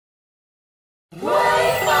Way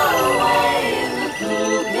far away in the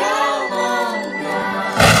cool Galmanga.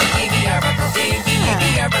 Iggy Arbuckle, Iggy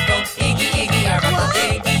Arbuckle, Iggy Arbuckle,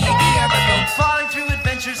 Iggy Arbuckle. Falling through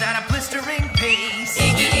adventures at a blistering pace.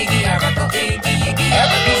 Iggy Arbuckle, Iggy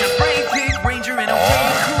Arbuckle. He's a brave big ranger in a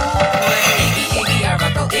way cool place. Iggy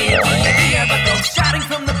Arbuckle, Iggy Arbuckle. Shouting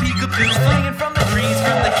from the peekaboos, flinging from the trees,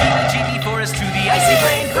 from the heebie-jeebie forest to the icy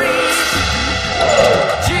rain freeze.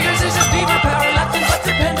 Jiggers is a beaver, power nothing but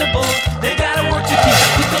dependable. They gotta work to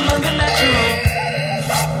keep the manga natural.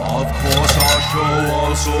 Of course, our show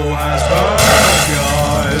also has bad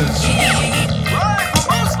guys. Right for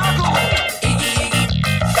most knuckle.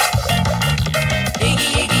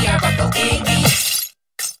 Iggy Arbuckle, Iggy.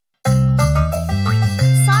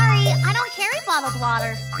 Sorry, I don't carry bottled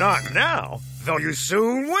water. Not now, though you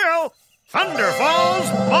soon will. Thunder Falls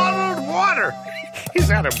bottled water. Is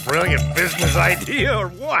that a brilliant business idea or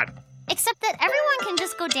what? Except that everyone can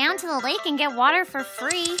just go down to the lake and get water for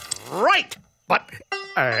free. Right, but,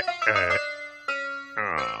 oh.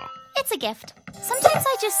 It's a gift. Sometimes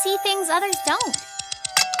I just see things others don't.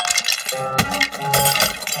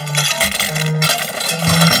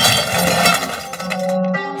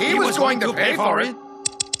 He was going to pay for it.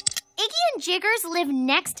 Iggy and Jiggers live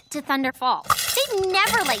next to Thunder Falls. They'd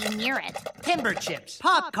never let you near it. Timber chips.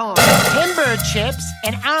 Popcorn. Timber chips,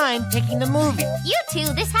 and I'm picking the movie. You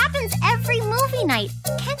two, this happens every movie night.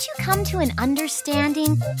 Can't you come to an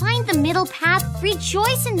understanding? Find the middle path?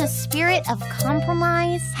 Rejoice in the spirit of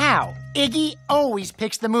compromise? How? Iggy always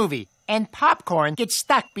picks the movie, and popcorn gets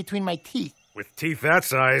stuck between my teeth. With teeth that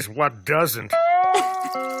size, what doesn't?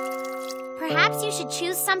 Perhaps you should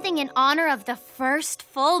choose something in honor of the first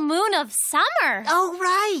full moon of summer. Oh,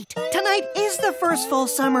 right. Tonight is the first full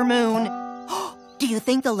summer moon. Do you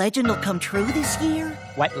think the legend will come true this year?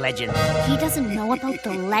 What legend? He doesn't know about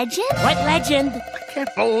the legend? What legend? I can't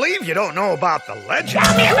believe you don't know about the legend.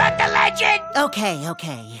 Tell me about the legend!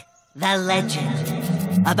 Okay. The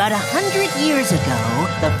legend. About 100 years ago,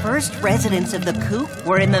 the first residents of the coop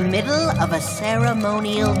were in the middle of a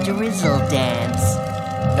ceremonial drizzle dance.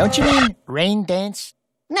 Don't you mean rain dance?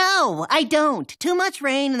 No, I don't. Too much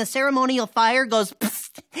rain and the ceremonial fire goes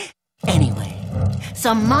psst. Anyway,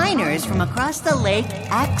 some miners from across the lake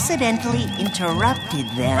accidentally interrupted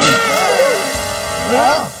them.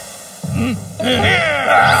 So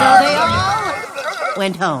they all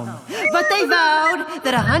went home. But they vowed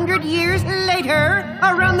that 100 years later,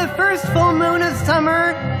 around the first full moon of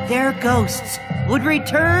summer, their ghosts would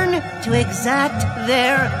return to exact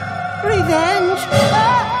their revenge.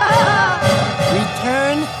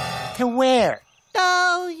 Return to where?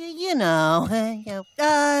 Oh, you know,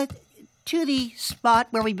 to the spot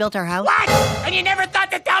where we built our house. What? And you never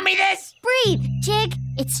thought to tell me this? Breathe, Jig.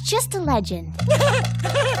 It's just a legend.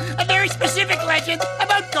 A very specific legend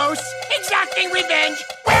about ghosts exacting revenge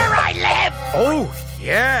where I live. Oh,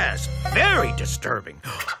 yes. Very disturbing.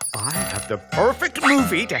 I have the perfect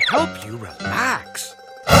movie to help you relax.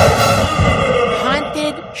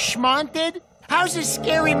 Haunted? Schmonted? How's a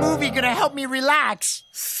scary movie gonna help me relax?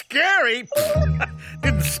 Scary?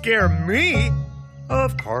 Didn't scare me.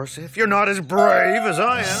 Of course, if you're not as brave as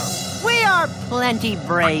I am. We are plenty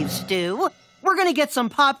brave, Stu. We're gonna get some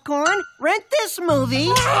popcorn, rent this movie,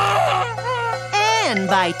 and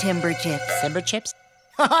buy timber chips. Timber chips?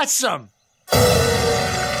 Awesome!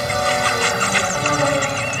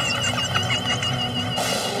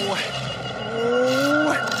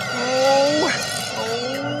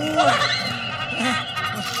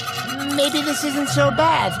 Maybe this isn't so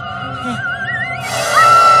bad.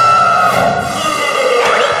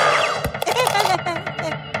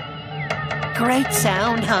 Great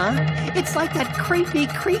sound, huh? It's like that creepy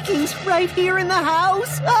creaking's right here in the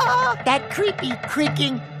house. That creepy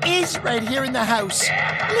creaking is right here in the house.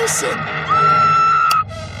 Listen.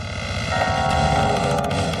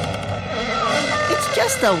 It's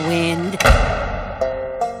just the wind.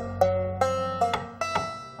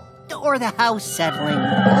 Or the house settling.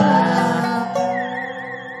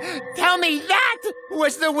 Tell me that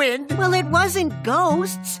was the wind. Well, it wasn't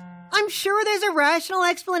ghosts. I'm sure there's a rational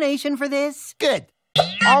explanation for this. Good.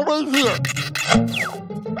 I'll wait here.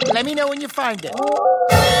 Let me know when you find it.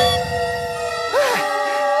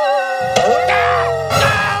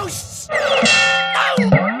 Ghosts!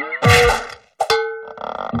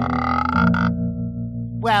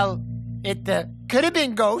 Well, it could have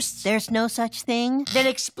been ghosts. There's no such thing? Then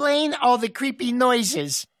explain all the creepy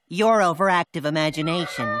noises. Your overactive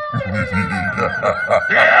imagination.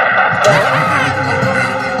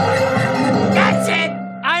 That's it!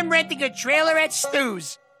 I'm renting a trailer at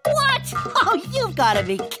Stu's. What? Oh, you've got to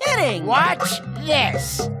be kidding. Watch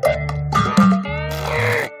this.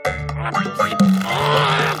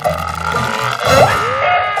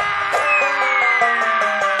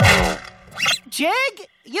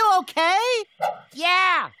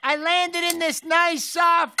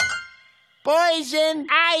 Poison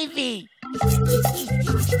ivy.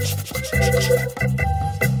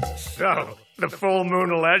 So, the full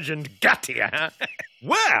moon legend got you, huh?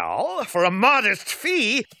 Well, for a modest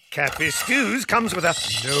fee, Catfish Stu's comes with a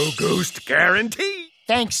no ghost guarantee.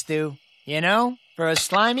 Thanks, Stu. You know, for a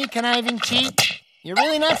slimy, conniving cheat, you're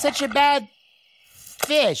really not such a bad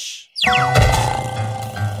fish.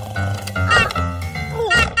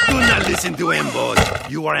 Do not listen to him, boss.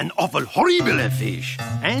 You are an awful, horrible fish.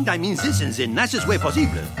 And I mean this in the nicest way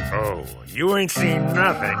possible. Oh, you ain't seen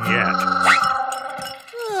nothing yet.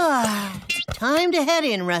 Time to head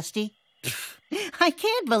in, Rusty. I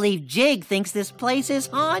can't believe Jig thinks this place is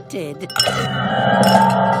haunted.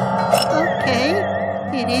 Okay,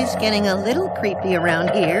 it is getting a little creepy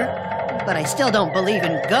around here, but I still don't believe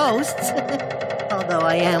in ghosts. Although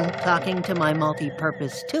I am talking to my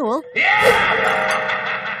multi-purpose tool.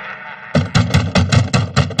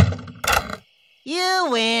 You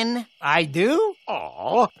win. I do?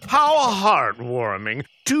 Aw, how heartwarming.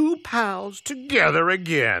 Two pals together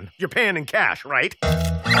again. You're paying in cash, right?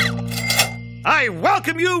 I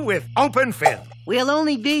welcome you with open fin. We'll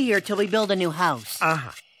only be here till we build a new house.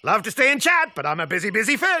 Uh-huh. Love to stay and chat, but I'm a busy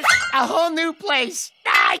fish. A whole new place.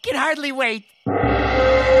 I can hardly wait.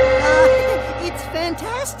 It's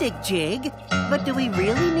fantastic, Jig. But do we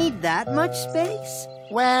really need that much space?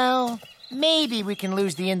 Well, maybe we can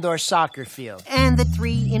lose the indoor soccer field. And the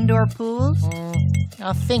 3 indoor pools?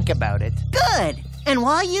 I'll think about it. Good. And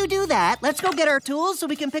while you do that, let's go get our tools so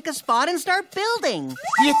we can pick a spot and start building.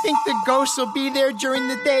 Do you think the ghosts will be there during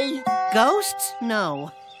the day? Ghosts?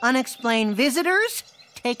 No. Unexplained visitors?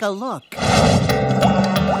 Take a look. Stu,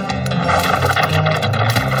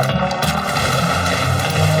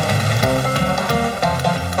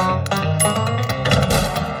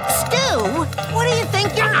 what do you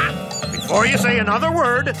think you're... Before you say another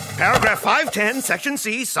word, paragraph 510, section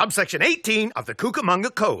C, subsection 18 of the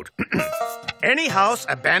Cucamonga Code. Any house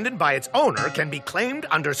abandoned by its owner can be claimed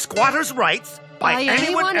under squatter's rights by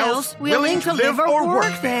anyone else willing to live or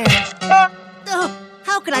work there. Oh,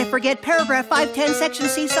 how could I forget paragraph 510, section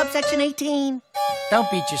C, subsection 18? Don't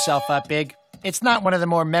beat yourself up, Big. It's not one of the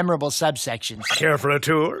more memorable subsections. Care for a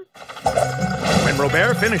tour? When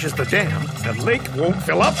Robert finishes the dam, the lake won't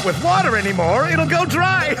fill up with water anymore. It'll go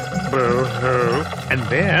dry. Boo-hoo. And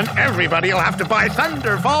then everybody will have to buy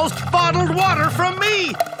Thunder Falls bottled water from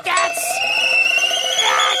me. That's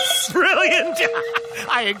Brilliant.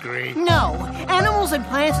 I agree. No, animals and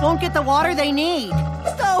plants won't get the water they need.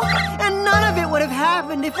 Oh, and none of it would have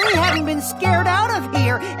happened if we hadn't been scared out of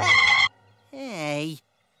here. Hey,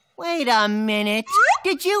 wait a minute.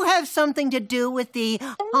 Did you have something to do with the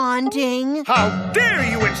haunting? How dare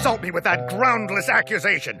you insult me with that groundless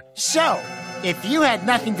accusation? So, if you had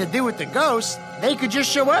nothing to do with the ghosts, they could just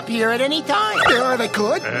show up here at any time. Yeah, they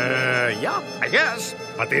could. Yeah, I guess.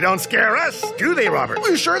 But they don't scare us, do they, Robert?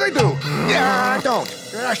 Well, sure they do. Yeah, don't.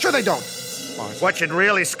 Sure they don't. What should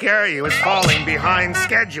really scare you is falling behind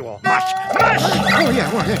schedule. Mush! Mush! Oh,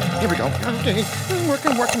 yeah, well, yeah. Here we go. Okay.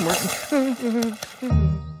 Working.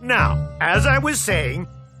 Now, as I was saying,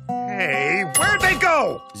 hey, where'd they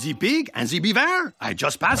go? The pig and the beaver, I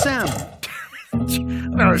just passed them.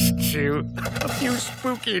 Those two. A few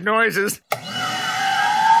spooky noises. A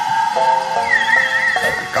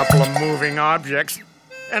couple of moving objects.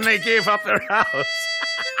 And they gave up their house.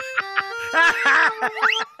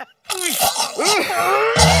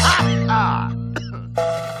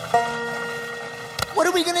 What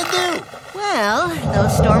are we gonna do? Well,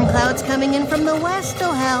 those storm clouds coming in from the west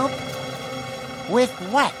will help. With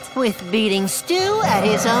what? With beating Stu at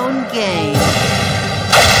his own game.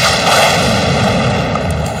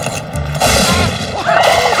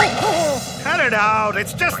 Cut it out.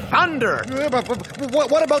 It's just thunder. But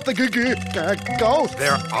what about the ghost?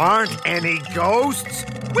 There aren't any ghosts.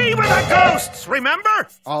 We were the ghosts, remember?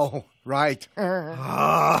 Oh, right.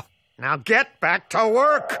 Now get back to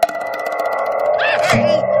work.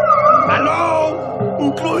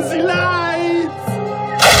 Hello? Close the lights.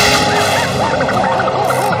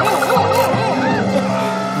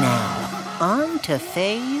 Now, on to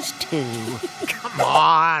phase 2. Come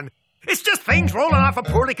on. It's just things rolling off a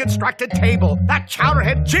poorly constructed table. That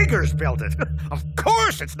chowderhead Jiggers built it. Of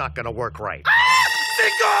course it's not going to work right. The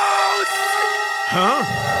ghost! Huh?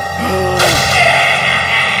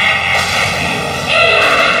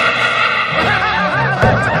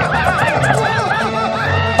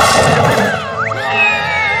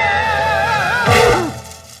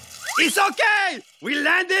 It's okay. We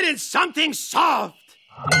landed in something soft.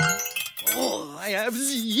 Oh, I have the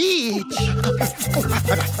itch.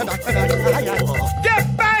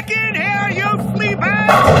 Get back in here, you flea bag!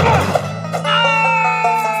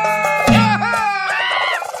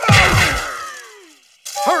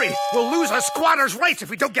 Hurry! We'll lose our squatter's rights if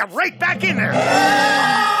we don't get right back in there.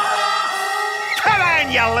 Come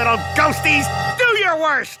on, you little ghosties! Do your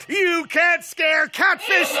worst! You can't scare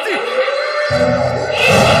Catfish Stu!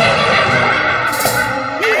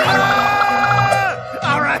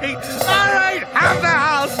 All right, have the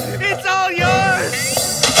house! It's all yours!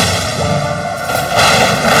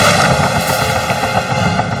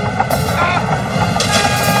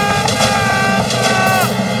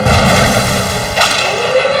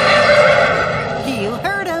 You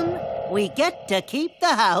heard him. We get to keep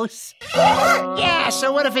the house. Yeah,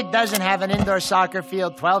 so what if it doesn't have an indoor soccer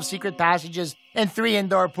field, 12 secret passages, and 3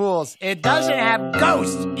 indoor pools? It doesn't have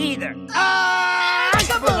ghosts either.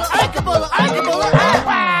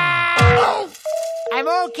 I'm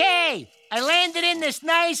okay. I landed in this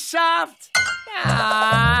nice, soft...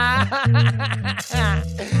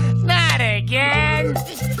 Not again.